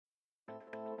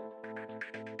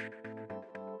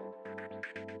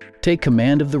Take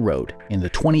command of the road in the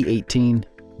 2018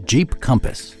 Jeep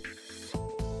Compass.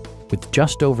 With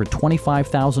just over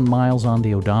 25,000 miles on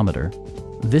the odometer,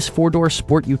 this four-door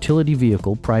sport utility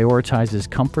vehicle prioritizes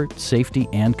comfort, safety,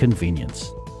 and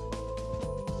convenience.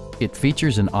 It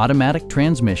features an automatic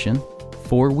transmission,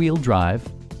 four-wheel drive,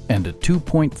 and a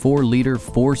 2.4-liter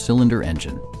four-cylinder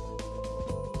engine.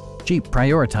 Jeep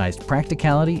prioritized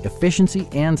practicality, efficiency,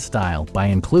 and style by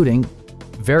including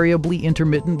variably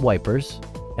intermittent wipers,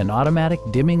 an automatic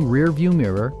dimming rear-view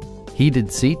mirror,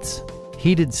 heated seats,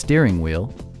 heated steering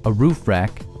wheel, a roof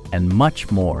rack, and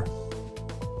much more.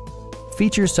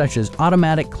 Features such as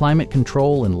automatic climate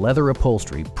control and leather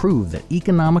upholstery prove that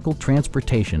economical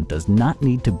transportation does not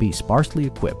need to be sparsely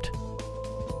equipped.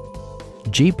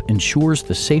 Jeep ensures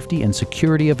the safety and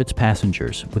security of its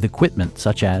passengers with equipment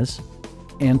such as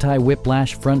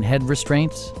anti-whiplash front head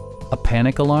restraints, a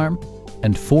panic alarm,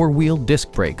 and four-wheel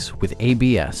disc brakes with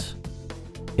ABS.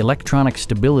 Electronic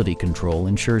stability control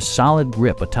ensures solid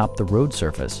grip atop the road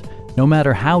surface, no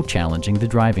matter how challenging the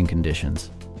driving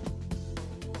conditions.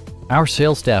 Our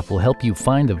sales staff will help you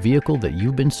find the vehicle that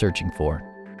you've been searching for.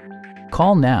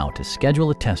 Call now to schedule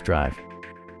a test drive.